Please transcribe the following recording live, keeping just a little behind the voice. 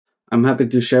I'm happy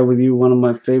to share with you one of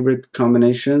my favorite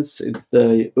combinations. It's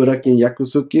the Uraken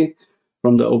Yakuzuki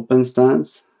from the open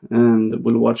stance, and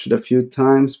we'll watch it a few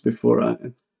times before I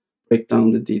break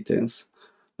down the details.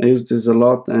 I use this a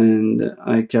lot, and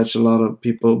I catch a lot of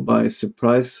people by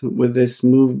surprise with this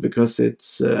move because it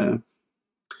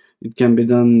can be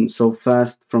done so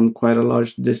fast from quite a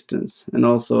large distance, and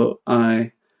also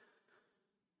I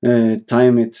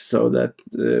time it so that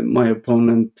my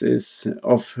opponent is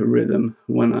off rhythm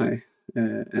when I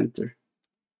enter.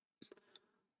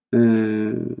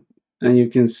 And you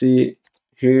can see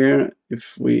here,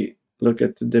 if we look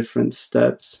at the different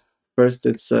steps, first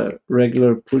it's a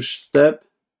regular push step,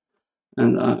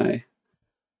 and I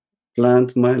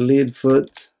plant my lead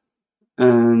foot,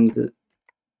 and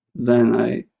then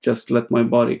I just let my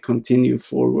body continue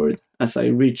forward as I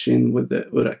reach in with the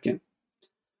Uraken.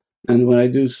 And when I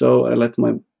do so, I let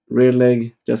my rear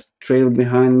leg just trail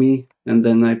behind me, and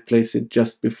then I place it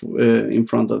just before, in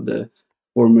front of the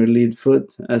former lead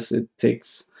foot, as it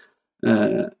takes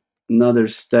another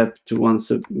step to once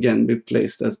again be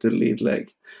placed as the lead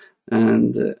leg.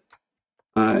 And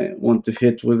I want to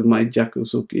hit with my gyaku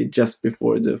zuki just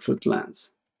before the foot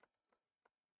lands.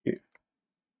 Here.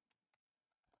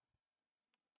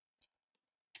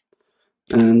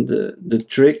 And the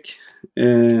trick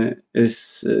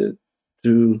is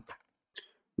to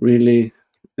really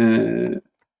to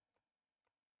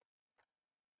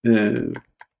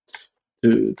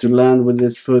land with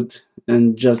this foot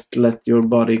and just let your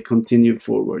body continue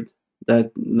forward.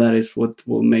 That is what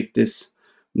will make this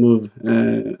move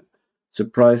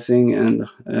surprising and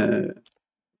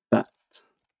fast.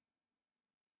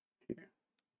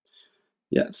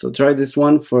 Yeah, so try this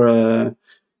one for a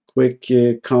quick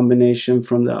combination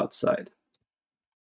from the outside.